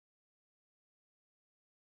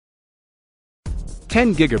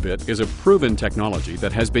10 gigabit is a proven technology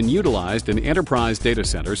that has been utilized in enterprise data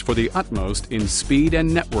centers for the utmost in speed and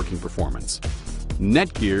networking performance.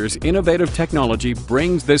 Netgear's innovative technology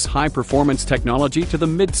brings this high-performance technology to the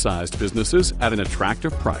mid-sized businesses at an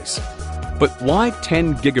attractive price. But why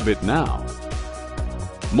 10 gigabit now?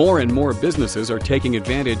 More and more businesses are taking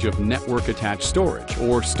advantage of network-attached storage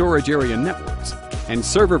or storage area networks, and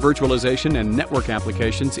server virtualization and network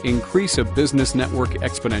applications increase a business network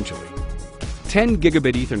exponentially. 10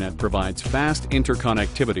 gigabit Ethernet provides fast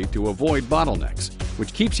interconnectivity to avoid bottlenecks,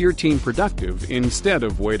 which keeps your team productive instead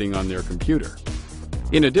of waiting on their computer.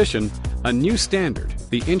 In addition, a new standard,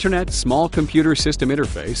 the Internet Small Computer System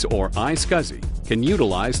Interface, or iSCSI, can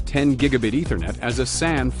utilize 10 gigabit Ethernet as a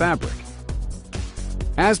SAN fabric.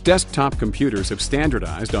 As desktop computers have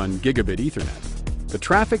standardized on gigabit Ethernet, the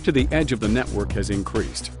traffic to the edge of the network has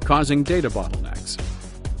increased, causing data bottlenecks.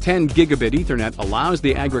 10 gigabit Ethernet allows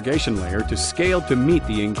the aggregation layer to scale to meet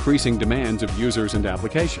the increasing demands of users and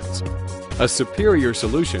applications. A superior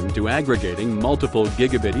solution to aggregating multiple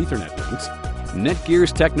gigabit Ethernet links,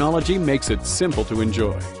 Netgear's technology makes it simple to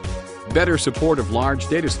enjoy. Better support of large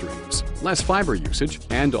data streams, less fiber usage,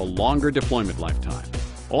 and a longer deployment lifetime,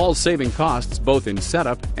 all saving costs both in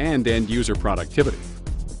setup and end-user productivity.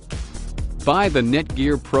 Buy the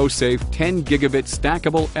Netgear ProSafe 10 gigabit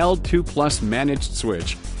stackable L2+ managed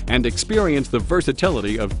switch and experience the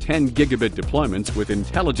versatility of 10 gigabit deployments with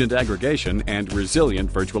intelligent aggregation and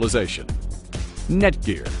resilient virtualization.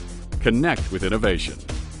 Netgear. Connect with innovation.